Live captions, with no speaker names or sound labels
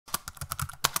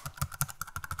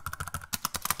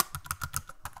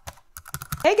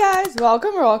Hey guys,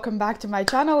 welcome back to my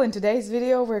channel. In today's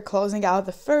video, we're closing out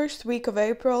the first week of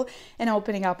April and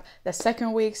opening up the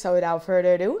second week. So without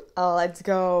further ado, let's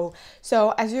go.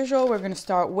 So as usual, we're going to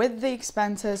start with the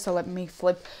expenses. So let me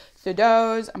flip through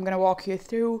those. I'm going to walk you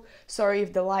through. Sorry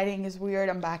if the lighting is weird.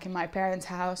 I'm back in my parents'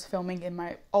 house filming in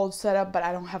my old setup, but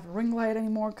I don't have a ring light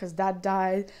anymore because that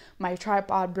died. My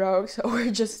tripod broke. So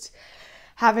we're just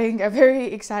having a very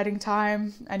exciting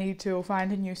time. I need to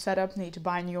find a new setup, need to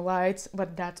buy new lights,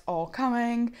 but that's all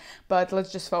coming. But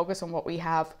let's just focus on what we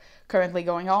have currently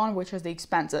going on, which is the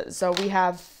expenses. So we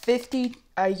have 50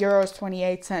 euros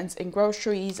 28 cents in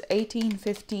groceries,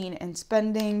 18.15 in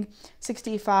spending,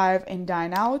 65 in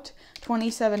dine out,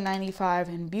 27.95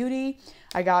 in beauty.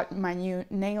 I got my new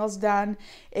nails done.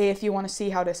 If you want to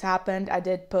see how this happened, I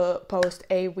did post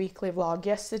a weekly vlog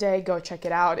yesterday. Go check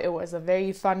it out. It was a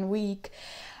very fun week.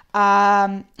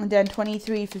 And then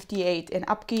 23.58 in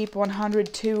upkeep,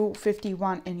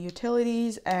 102.51 in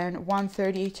utilities, and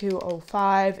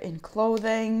 132.05 in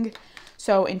clothing.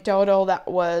 So in total, that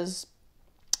was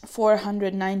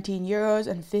 419 euros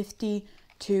and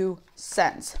 52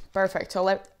 cents. Perfect. So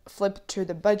let's flip to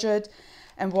the budget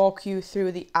and walk you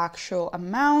through the actual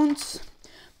amounts.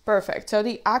 Perfect. So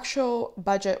the actual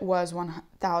budget was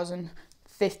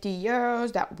 1,050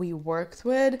 euros that we worked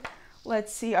with.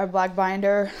 Let's see our black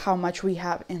binder, how much we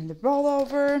have in the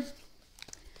rollover.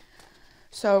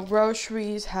 So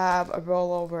groceries have a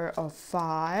rollover of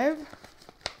 5.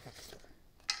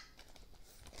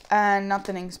 And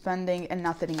nothing in spending and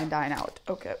nothing in dine out.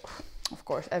 Okay, of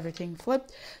course, everything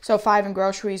flipped. So 5 in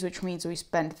groceries, which means we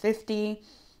spent 50.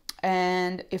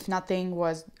 And if nothing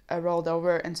was rolled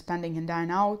over in spending and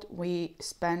dine out, we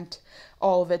spent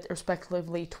all of it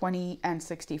respectively 20 and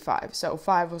 65. So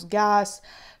 5 was gas,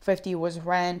 50 was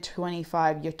rent,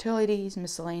 25 utilities,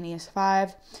 miscellaneous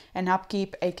 5, and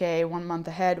upkeep, aka 1 month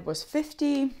ahead, was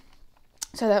 50.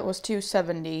 So that was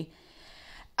 270.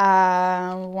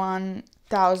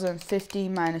 1,050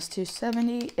 minus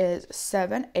 270 is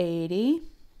 780.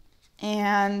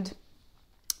 And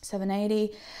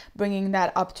 780, bringing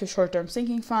that up to short-term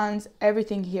sinking funds.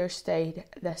 Everything here stayed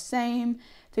the same.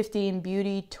 50 in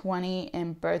beauty, 20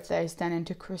 in birthdays, 10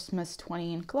 into Christmas,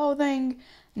 20 in clothing,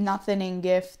 nothing in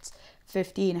gifts,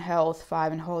 50 in health,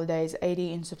 5 in holidays,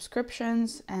 80 in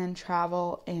subscriptions, and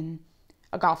travel in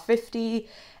I got 50.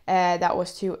 That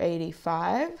was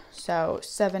 285. So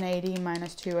 780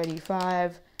 minus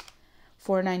 285,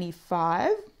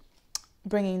 495.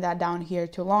 Bringing that down here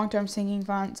to long-term sinking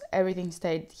funds. Everything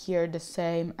stayed here the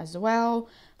same as well.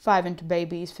 5 into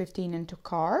babies, 15 into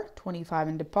car, 25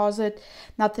 in deposit.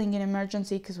 Nothing in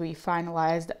emergency because we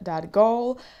finalized that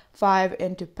goal. 5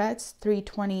 into pets,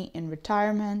 320 in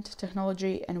retirement,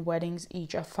 technology, and weddings,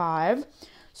 each a 5.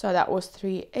 So that was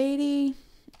 380.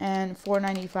 And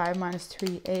 495 minus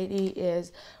 380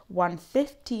 is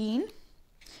 115.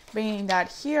 Bringing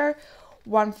that here.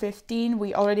 115,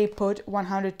 we already put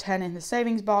 110 in the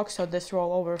savings box, so this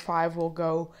rollover 5 will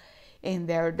go in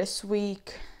there this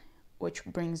week, which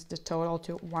brings the total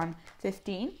to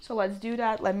 115. So let's do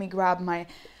that. Let me grab my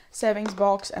savings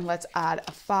box and let's add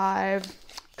a 5.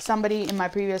 Somebody in my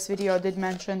previous video did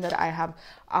mention that I have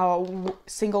a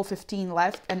single 15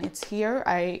 left, and it's here.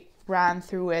 I ran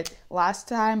through it last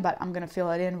time, but I'm gonna fill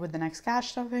it in with the next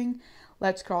cash stuffing.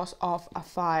 Let's cross off a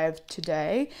 5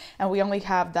 today. And we only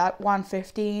have that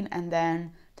 115 and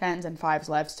then 10s and 5s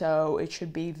left. So it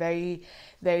should be very,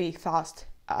 very fast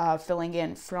filling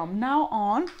in from now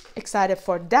on. Excited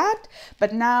for that.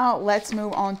 But now let's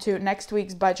move on to next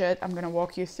week's budget. I'm going to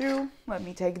walk you through. Let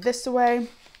me take this away.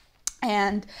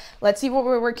 And let's see what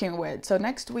we're working with. So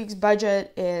next week's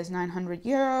budget is 900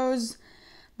 euros.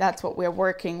 That's what we're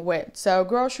working with. So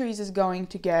groceries is going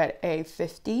to get a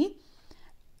 50.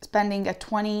 Spending a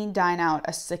 20, dine out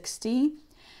a 60.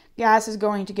 Gas is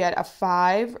going to get a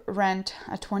 5, rent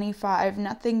a 25,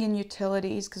 nothing in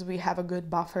utilities because we have a good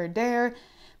buffer there.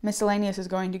 Miscellaneous is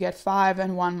going to get 5,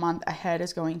 and 1 month ahead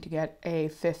is going to get a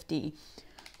 50.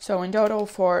 So in total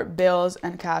for bills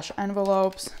and cash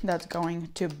envelopes, that's going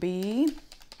to be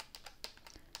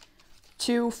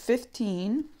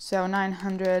 215. So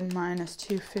 900 minus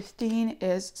 215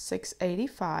 is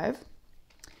 685.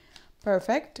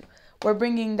 Perfect. We're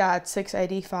bringing that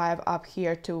 685 up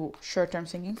here to short-term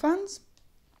sinking funds.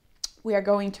 We are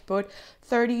going to put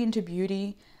 30 into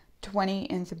beauty, 20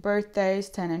 into birthdays,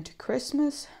 10 into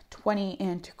Christmas, 20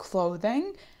 into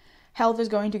clothing. Health is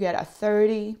going to get a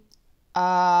 30.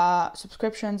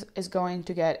 Subscriptions is going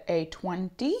to get a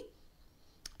 20.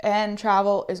 And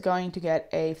travel is going to get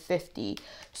a 50.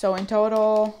 So in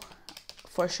total,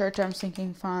 for short-term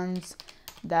sinking funds,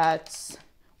 that's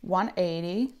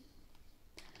 180.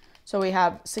 So we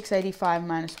have 685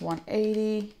 minus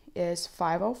 180 is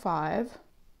 505.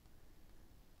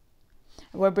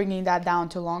 We're bringing that down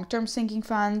to long-term sinking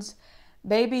funds.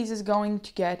 Babies is going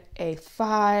to get a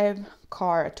 5,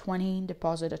 car a 20,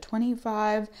 deposit a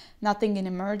 25, nothing in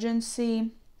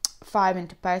emergency, 5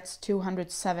 into pets,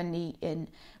 270 in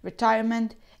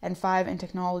retirement, and 5 in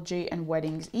technology and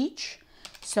weddings each.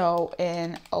 So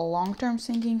in a long-term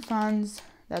sinking funds,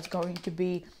 that's going to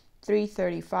be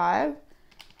 335.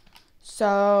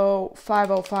 So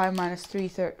 505 minus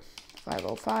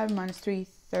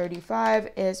 335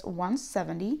 is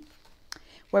 170.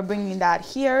 We're bringing that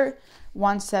here,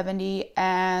 170,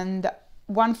 and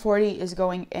 140 is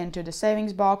going into the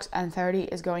savings box and 30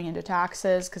 is going into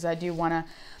taxes, because I do want to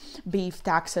beef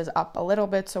taxes up a little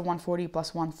bit. So 140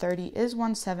 plus 130 is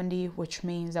 170, which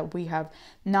means that we have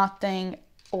nothing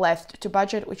left to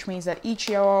budget, which means that each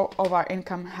euro of our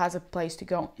income has a place to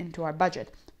go into our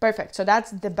budget. Perfect. So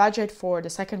that's the budget for the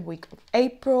second week of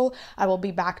April. I will be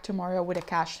back tomorrow with a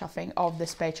cash stuffing of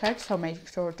this paycheck, so make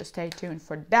sure to stay tuned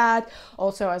for that.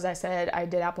 Also, as I said, I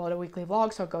did upload a weekly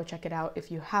vlog, so go check it out if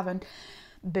you haven't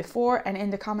before. And in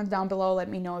the comments down below, let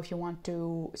me know if you want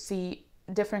to see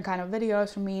different kind of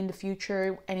videos from me in the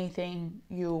future, anything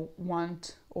you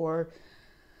want, or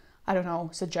I don't know,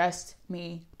 suggest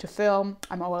me to film.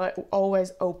 I'm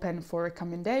always open for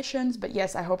recommendations. But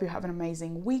yes, I hope you have an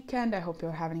amazing weekend. I hope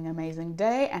you're having an amazing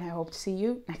day, and I hope to see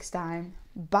you next time.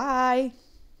 Bye.